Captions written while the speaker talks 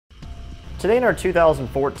Today in our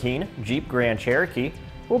 2014 Jeep Grand Cherokee,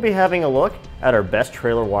 we'll be having a look at our best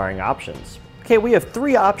trailer wiring options. Okay, we have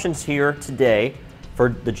three options here today for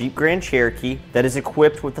the Jeep Grand Cherokee that is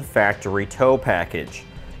equipped with the factory tow package.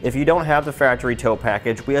 If you don't have the factory tow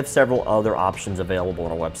package, we have several other options available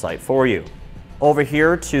on our website for you. Over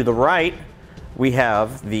here to the right, we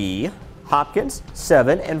have the Hopkins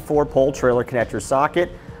 7 and 4 pole trailer connector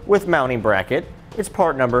socket with mounting bracket. It's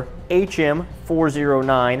part number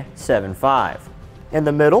HM40975. In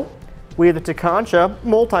the middle, we have the Tekonsha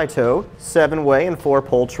multi-tow 7-way and 4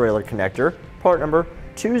 pole trailer connector, part number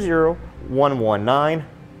 20119.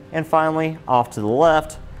 And finally, off to the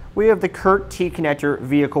left, we have the Curt T-connector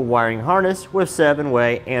vehicle wiring harness with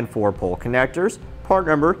 7-way and 4 pole connectors, part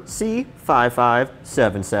number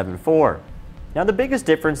C55774. Now the biggest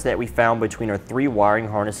difference that we found between our three wiring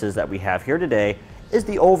harnesses that we have here today is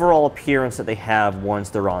the overall appearance that they have once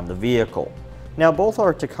they're on the vehicle. Now both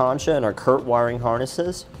our Tekonsha and our Curt wiring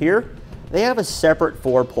harnesses here, they have a separate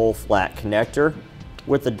 4-pole flat connector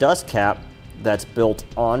with the dust cap that's built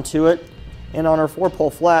onto it. And on our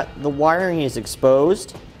 4-pole flat, the wiring is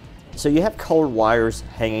exposed, so you have colored wires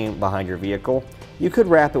hanging behind your vehicle. You could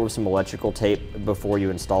wrap it with some electrical tape before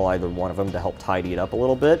you install either one of them to help tidy it up a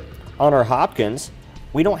little bit. On our Hopkins,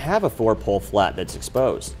 we don't have a 4-pole flat that's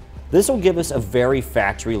exposed. This will give us a very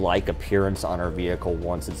factory-like appearance on our vehicle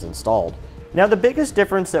once it's installed. Now the biggest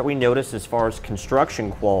difference that we notice as far as construction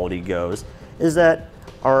quality goes is that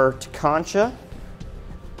our Tekonsha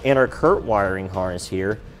and our Curt wiring harness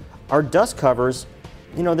here, our dust covers,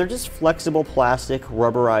 they're just flexible plastic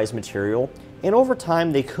rubberized material, and over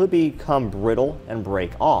time they could become brittle and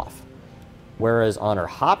break off. Whereas on our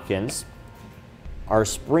Hopkins, our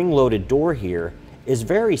spring-loaded door here is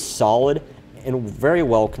very solid and very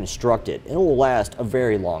well constructed, and it will last a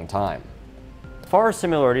very long time. As far as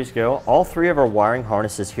similarities go, all three of our wiring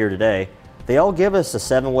harnesses here today, they all give us a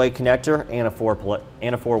 7-way connector and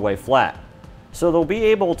a 4-way flat. So they'll be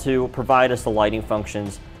able to provide us the lighting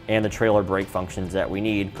functions and the trailer brake functions that we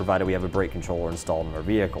need, provided we have a brake controller installed in our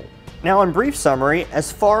vehicle. Now in brief summary,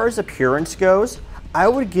 as far as appearance goes, I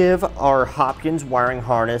would give our Hopkins wiring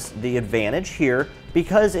harness the advantage here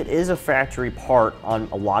because it is a factory part on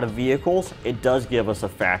a lot of vehicles. It does give us a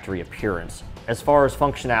factory appearance. As far as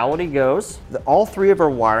functionality goes, all three of our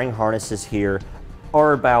wiring harnesses here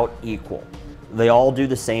are about equal. They all do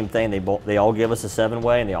the same thing. They all give us a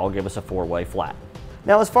 7-way and they all give us a 4-way flat.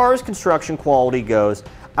 Now as far as construction quality goes,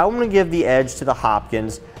 I want to give the edge to the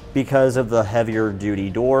Hopkins because of the heavier duty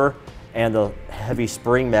door and the heavy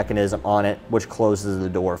spring mechanism on it, which closes the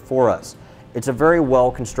door for us. It's a very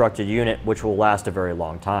well constructed unit which will last a very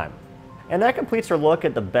long time. And that completes our look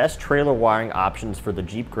at the best trailer wiring options for the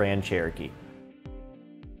Jeep Grand Cherokee.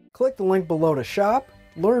 Click the link below to shop,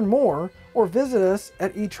 learn more, or visit us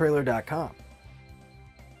at etrailer.com.